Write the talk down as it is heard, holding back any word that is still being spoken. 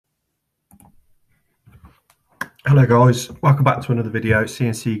Hello guys, welcome back to another video.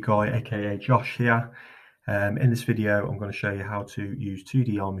 CNC Guy aka Josh here. In this video I'm going to show you how to use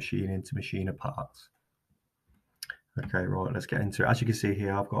 2D iMachining to machine a part. Okay, right, let's get into it. As you can see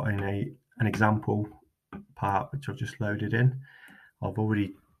here, I've got an example part which I've just loaded in. I've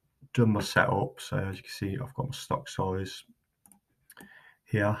already done my setup, so as you can see I've got my stock size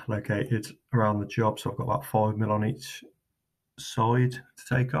here located around the job, so I've got about 5mm on each side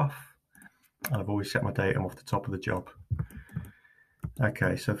to take off. I've always set my datum off the top of the job.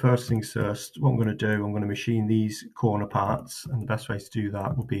 Okay, so first things first, what I'm going to do, I'm going to machine these corner parts, and the best way to do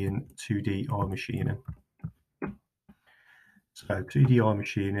that will be in 2D iMachining. So 2D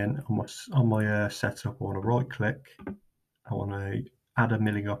iMachining, on my setup, I want to right click, I want to add a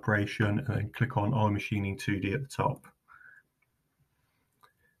milling operation, and then click on iMachining 2D at the top.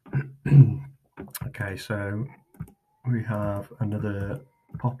 Okay, so we have another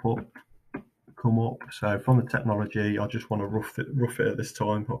pop-up come up. So from the technology, I just want to rough it at this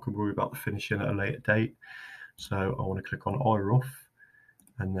time. I can worry about the finishing at a later date. So I want to click on iRough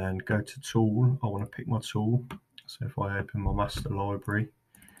and then go to tool. I want to pick my tool. So if I open my master library,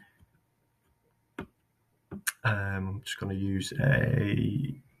 I'm just going to use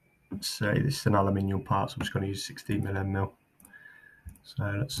say this is an aluminium part, so I'm just going to use 16mm end mill. So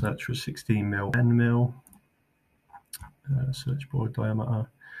let's search for 16mm end mill, search board diameter,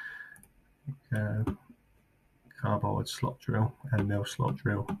 carbide slot drill, end mill slot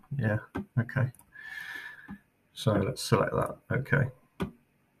drill. Yeah, okay. So let's select that. Okay.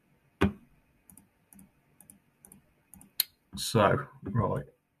 So, right.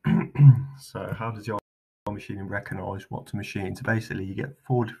 So how does your iMachining recognise what to machine? So basically you get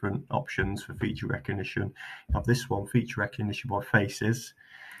 4 different options for feature recognition. You have this one, feature recognition by faces.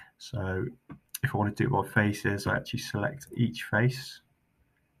 So if I want to do it by faces, I actually select each face.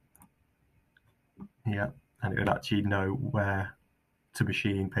 Yeah, and it would actually know where to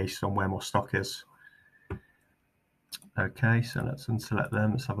machine based on where my stock is. Okay, so let's unselect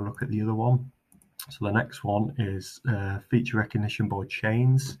them. Let's have a look at the other one. So the next one is feature recognition by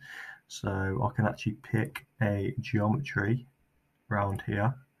chains. So I can actually pick a geometry around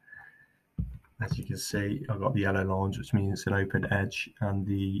here. As you can see, I've got the yellow lines, which means it's an open edge, and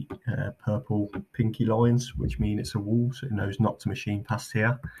the purple pinky lines, which mean it's a wall, so it knows not to machine past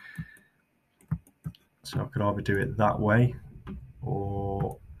here. So I could either do it that way,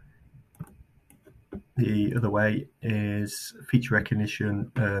 or the other way is feature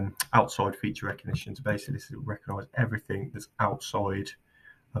recognition, outside feature recognition. So basically this will recognise everything that's outside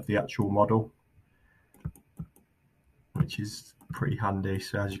of the actual model, which is pretty handy.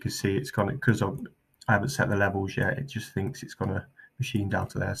 So as you can see, it's gonna, because I haven't set the levels yet, it just thinks it's gonna machine down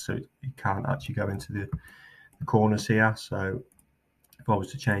to there, so it can't actually go into the corners here. So if I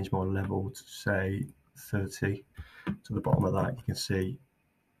was to change my level to say 30 to the bottom of that, you can see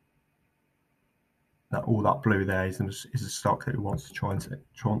that all that blue there is a stock that it wants to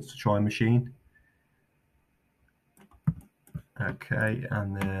try and machine. Okay,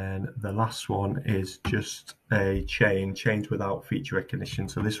 and then the last one is just a chains without feature recognition.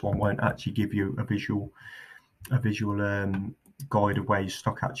 So this one won't actually give you a visual guide of where your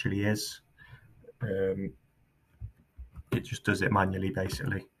stock actually is. It just does it manually,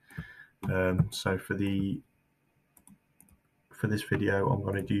 basically. So for this video, I'm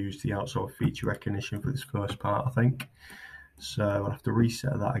going to use the outside feature recognition for this first part, I think. So I'll have to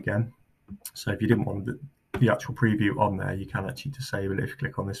reset that again. So if you didn't want the actual preview on there, you can actually disable it if you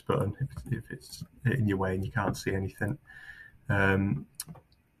click on this button, if it's in your way and you can't see anything.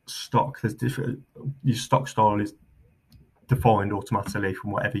 Stock, there's different, your stock style is defined automatically from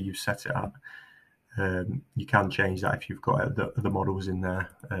whatever you've set it at. You can change that if you've got the models in there,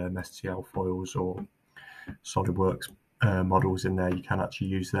 STL files or SolidWorks models in there. You can actually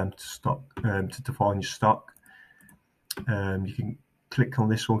use them to define your stock. You can click on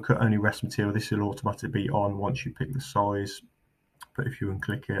this one, cut only rest material. This will automatically be on once you pick the size, but if you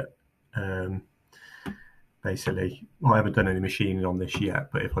unclick it, basically, I haven't done any machining on this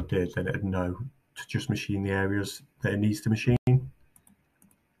yet, but if I did, then it'd know to just machine the areas that it needs to machine.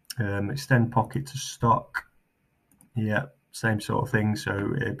 Extend pocket to stock, yeah, same sort of thing.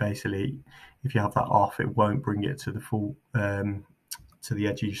 So it basically, if you have that off, it won't bring it to the full to the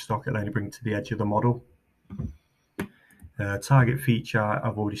edge of your stock. It'll only bring it to the edge of the model. Target feature,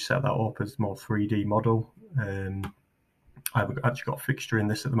 I've already set that up as more 3D model. I've actually got a fixture in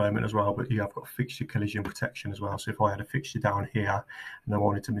this at the moment as well, but you have got fixture collision protection as well. So if I had a fixture down here and I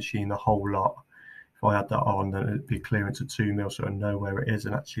wanted to machine the whole lot, if I had that on, then it'd be clearance of 2mm, so I know where it is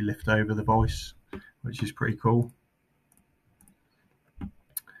and actually lift over the voice, which is pretty cool.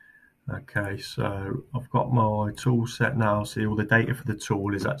 Okay, so I've got my tool set now. See, all the data for the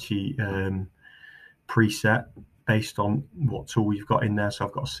tool is actually preset based on what tool you've got in there. So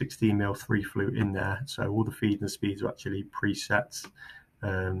I've got a 16mm 3 flute in there. So all the feeds and speeds are actually presets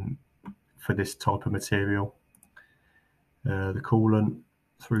for this type of material. The coolant,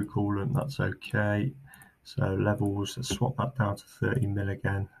 through coolant, that's okay. So levels, let's swap that down to 30mm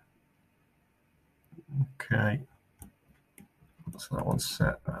again. Okay, so that one's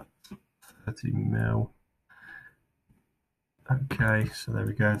set at 30mm. Okay, so there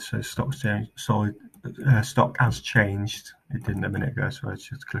we go. So stock's changed. Stock has changed. It didn't a minute ago, so I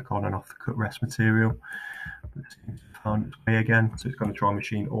just click on and off the cut rest material. But it seems to found its way again. So it's going to try and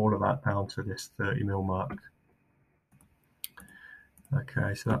machine all of that down to this 30mm mark.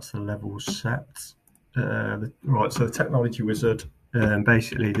 Okay, so that's the levels set. Right, so the technology wizard.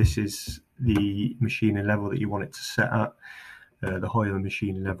 Basically, this is the machining level that you want it to set at. The higher the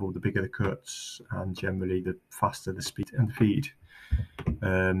machining level, the bigger the cuts, and generally the faster the speed and feed.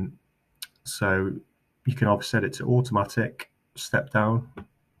 So you can either set it to automatic, step down.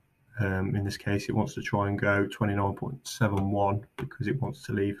 In this case, it wants to try and go 29.71 because it wants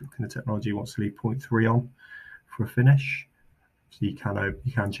to leave, the technology wants to leave 0.3 on for a finish. So you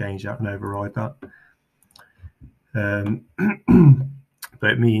can change that and override that. But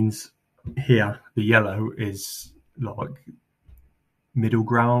it means here the yellow is like middle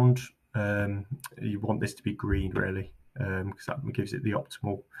ground. You want this to be green really, because that gives it the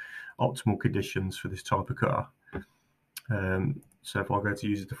optimal conditions for this type of cutter. So if I go to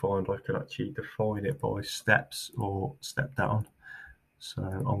user defined, I can actually define it by steps or step down. So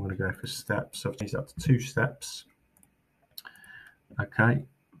I'm going to go for steps. So I've changed that to 2 steps. Okay.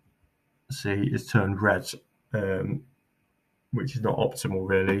 See, it's turned red, which is not optimal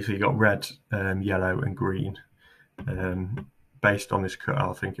really. So you got red, yellow, and green. Based on this cut,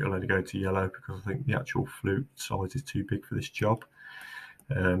 I think it'll only go to yellow because I think the actual flute size is too big for this job.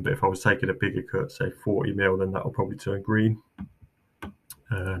 But if I was taking a bigger cut, say 40mm, then that'll probably turn green.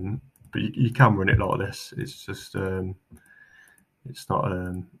 But you can run it like this. It's just it's not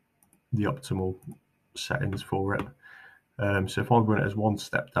the optimal settings for it. So if I run it as 1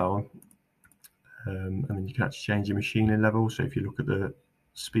 step down, and then you can actually change your machining level. So if you look at the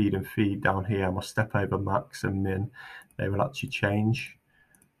speed and feed down here, my step over max and min, they will actually change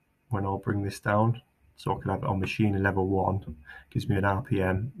when I'll bring this down. So I can have it on machining level 1, gives me an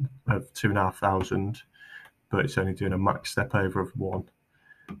RPM of 2,500, but it's only doing a max step over of 1,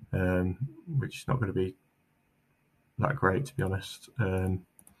 which is not going to be that great, to be honest.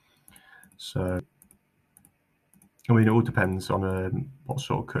 So I mean, it all depends on what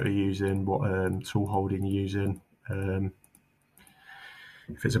sort of cutter you're using, what tool holding you're using.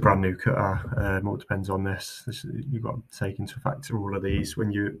 If it's a brand new cutter, it all depends on this. You've got to take into factor all of these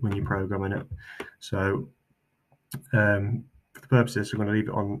when you're programming it. So for the purposes, we're going to leave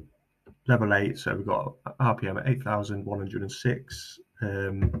it on level 8. So we've got RPM at 8,106,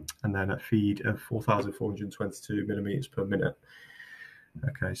 and then a feed of 4,422 millimeters per minute.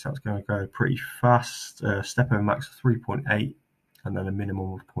 Okay, so that's going to go pretty fast. Step over max of 3.8 and then a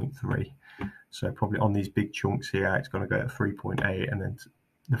minimum of 0.3. So probably on these big chunks here, it's going to go at 3.8, and then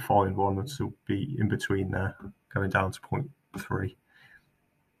the fine one will still be in between there, going down to 0.3.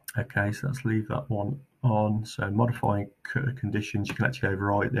 Okay, so let's leave that one on. So modifying cutter conditions, you can actually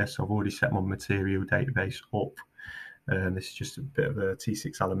override this. I've already set my material database up. This is just a bit of a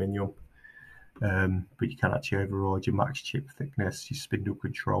T6 aluminium. But you can actually override your max chip thickness, your spindle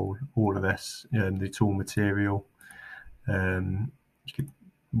control, all of this, the tool material. You could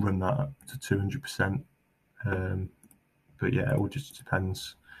run that up to 200%. But yeah, it all just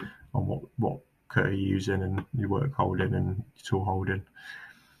depends on what cutter you're using and your work holding and your tool holding.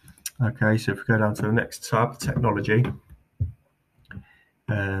 Okay, so if we go down to the next tab, technology.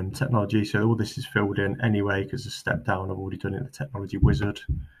 Technology, so all this is filled in anyway because the step down I've already done it in the technology wizard.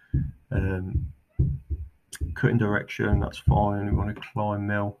 Cutting direction, that's fine. We want to climb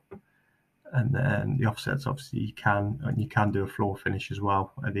mill, and then the offsets, obviously you can do a floor finish as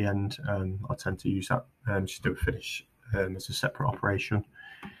well at the end. I tend to use that just do a finish as a separate operation.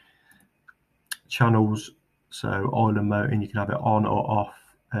 Channels, so oil and motoring, you can have it on or off.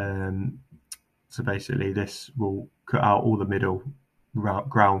 So basically this will cut out all the middle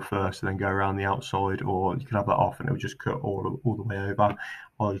ground first and then go around the outside, or you can have that off and it will just cut all the way over.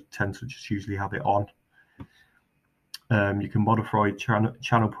 I tend to just usually have it on. You can modify channel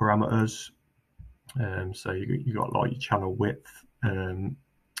parameters. So you got like your channel width and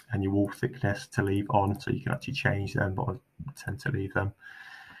your wall thickness to leave on, so you can actually change them, but I tend to leave them.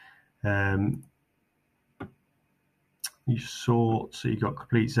 you sort, so you've got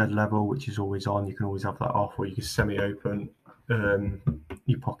complete Z level, which is always on. You can always have that off, or you can semi-open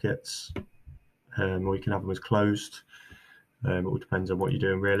your pockets, or you can have them as closed. It all depends on what you're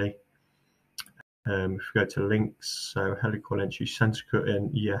doing, really. If we go to links, so helical entry center cutting,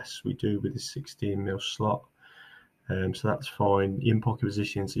 yes, we do with the 16mm slot. So that's fine. The in pocket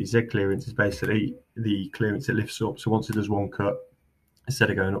position, so your Z clearance is basically the clearance it lifts up. So once it does one cut, instead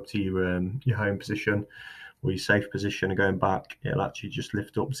of going up to your home position or your safe position and going back, it'll actually just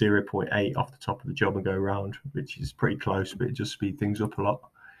lift up 0.8 off the top of the job and go around, which is pretty close, but it just speeds things up a lot.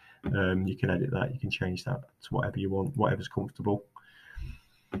 You can edit that, you can change that to whatever you want, whatever's comfortable.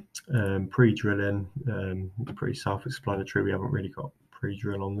 Pre-drilling, pretty self-explanatory. We haven't really got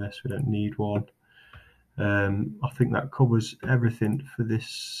pre-drill on this, we don't need one. I think that covers everything for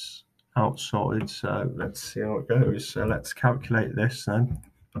this outside, so let's see how it goes. So let's calculate this then,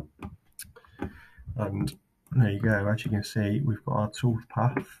 and there you go. As you can see, we've got our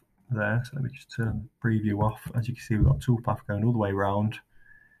toolpath there, so let me just turn the preview off. As you can see, we've got a toolpath going all the way around,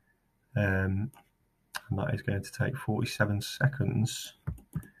 and that is going to take 47 seconds.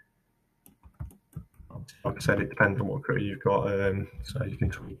 Like I said, it depends on what cutter you've got, so you can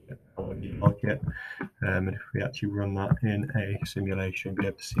tweak it however you like it. And if we actually run that in a simulation, be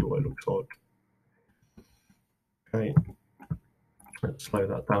able to see what it looks like. Okay, let's slow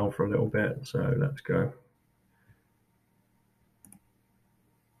that down for a little bit. So let's go.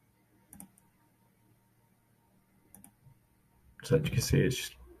 So as you can see, it's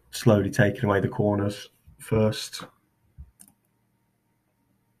slowly taking away the corners first,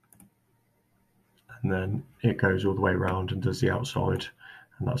 and then it goes all the way around and does the outside,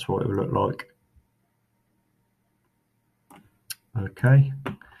 and that's what it will look like. Okay,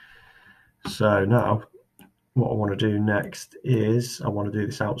 so now what I want to do next is I want to do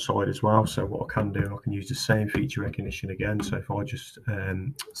this outside as well. So what I can do, I can use the same feature recognition again. So if I just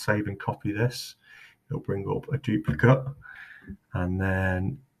save and copy this, it'll bring up a duplicate, and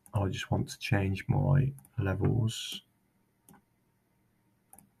then I just want to change my levels.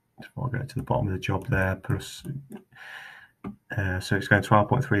 If I go to the bottom of the job there, plus so it's going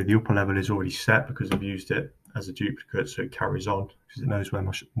 12.3. The upper level is already set because I've used it as a duplicate, so it carries on because it knows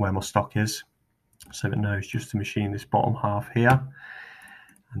where my stock is. So it knows just to machine this bottom half here.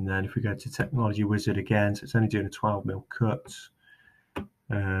 And then if we go to Technology Wizard again, so it's only doing a 12mm cut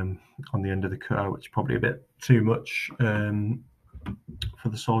on the end of the cutter, which is probably a bit too much for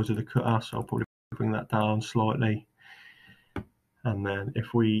the size of the cutter, so I'll probably bring that down slightly. And then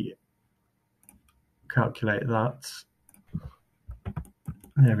if we calculate that,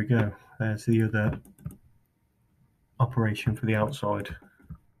 there we go, there's the other operation for the outside.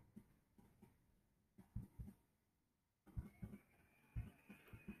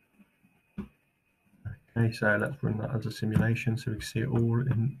 Okay, so let's run that as a simulation so we can see it all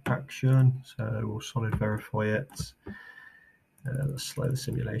in action. So we'll solid verify it. Let's slow the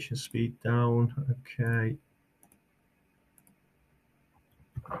simulation speed down. Okay.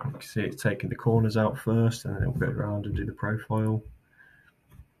 You can see it's taking the corners out first, and then it'll go around and do the profile.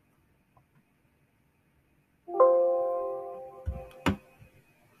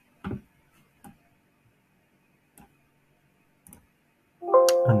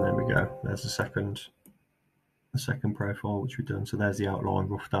 And there we go. There's the second profile which we've done. So there's the outline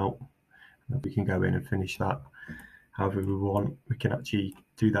roughed out. And we can go in and finish that however we want. We can actually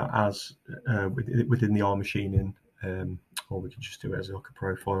do that as within the iMachining, or we can just do it as like a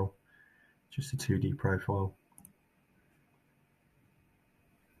profile, just a 2D profile.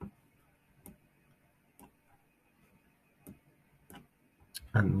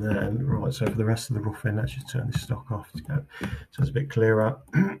 And then, right, so for the rest of the roughing, let's just turn this stock off to go, so it's a bit clearer.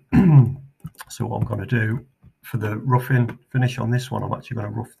 So what I'm going to do for the roughing finish on this one, I'm actually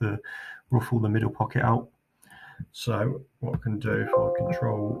going to ruffle the middle pocket out. So what I can do, if I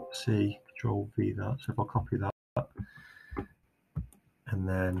Control C, Control V that, so if I copy that, and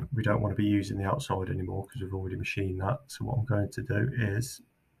then we don't want to be using the outside anymore because we've already machined that. So what I'm going to do is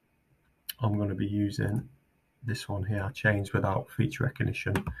I'm going to be using this one here, change without feature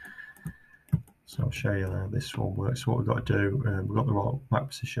recognition. So I'll show you how this one works. So what we've got to do, we've got the right map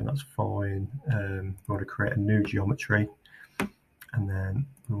position, that's fine. We want to create a new geometry, and then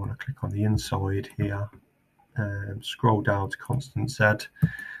we want to click on the inside here, scroll down to constant Z.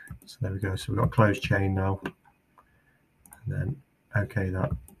 So there we go, so we've got closed chain now, and then okay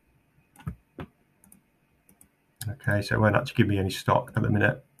that. Okay, so it won't actually give me any stock at the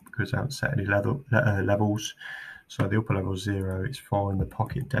minute because I haven't set any levels. So the upper level is 0, it's fine. The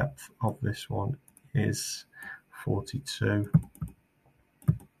pocket depth of this one is 42.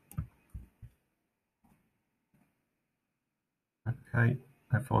 Okay,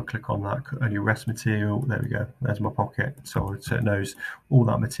 if I click on that, only rest material, there we go, there's my pocket. So it knows all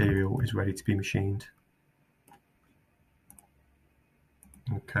that material is ready to be machined.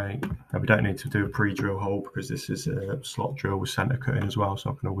 Okay, now we don't need to do a pre-drill hole because this is a slot drill with center cutting as well, so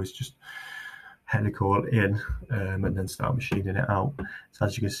I can always just helical in and then start machining it out. So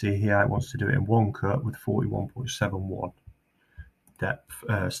as you can see here, it wants to do it in one cut with 41.71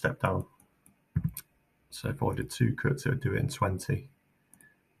 depth step down. So if I did 2 cuts, it would do it in 20.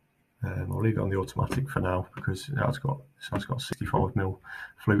 I'll leave it on the automatic for now because it's got 65mm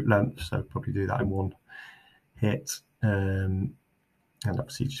flute length, so probably do that in one hit. And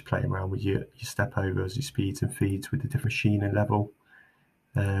obviously just playing around with your step overs, your speeds and feeds with the different machining level.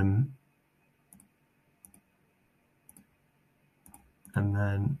 And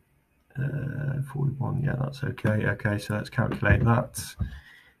then 41, yeah, that's okay. Okay, so let's calculate that.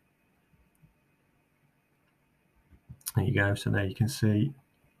 There you go. So there you can see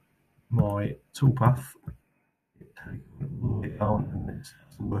my toolpath. Down and it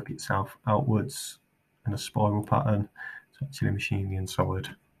has to work itself outwards in a spiral pattern to actually machine the inside.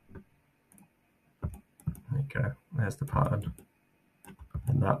 There you go. There's the pattern.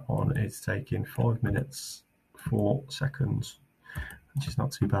 And that one is taking 5 minutes 4 seconds, which is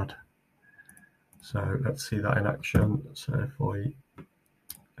not too bad. So let's see that in action. So if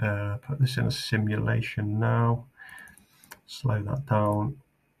I put this in a simulation now, slow that down.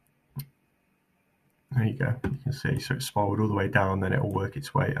 There you go. You can see, so it's spiraled all the way down, then it will work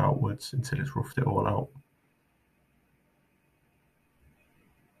its way outwards until it's roughed it all out.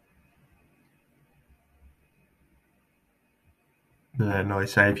 But then, like I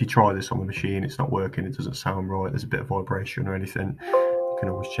say, if you try this on the machine, it's not working, it doesn't sound right, there's a bit of vibration or anything, you can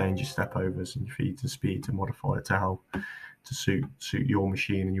always change your step overs and your feeds and speed to modify it to suit your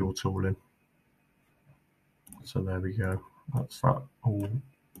machine and your tooling. So there we go. That's that all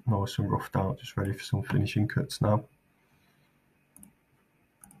nice and roughed out, just ready for some finishing cuts now.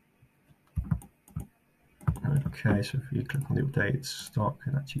 Okay, so if you click on the updated start,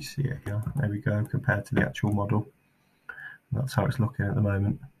 you can actually see it here. There we go, compared to the actual model. And that's how it's looking at the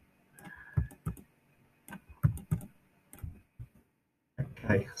moment.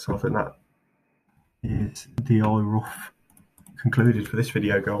 Okay, so I think that is DI rough concluded for this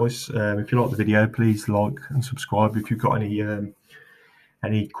video, guys. If you like the video, please like and subscribe. If you've got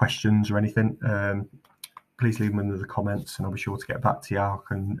any questions or anything, please leave them in the comments and I'll be sure to get back to you. I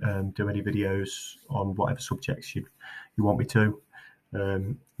can do any videos on whatever subjects you want me to.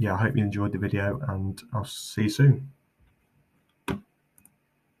 Yeah, I hope you enjoyed the video and I'll see you soon.